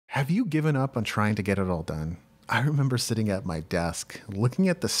Have you given up on trying to get it all done? I remember sitting at my desk, looking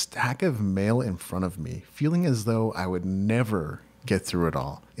at the stack of mail in front of me, feeling as though I would never get through it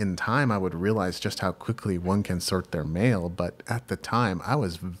all. In time, I would realize just how quickly one can sort their mail, but at the time, I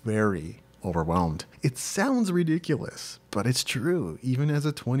was very overwhelmed. It sounds ridiculous, but it's true. Even as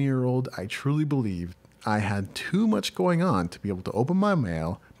a 20-year-old, I truly believed I had too much going on to be able to open my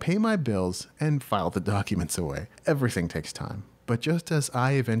mail, pay my bills, and file the documents away. Everything takes time. But just as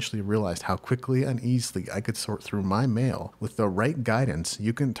I eventually realized how quickly and easily I could sort through my mail, with the right guidance,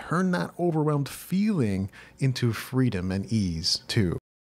 you can turn that overwhelmed feeling into freedom and ease too.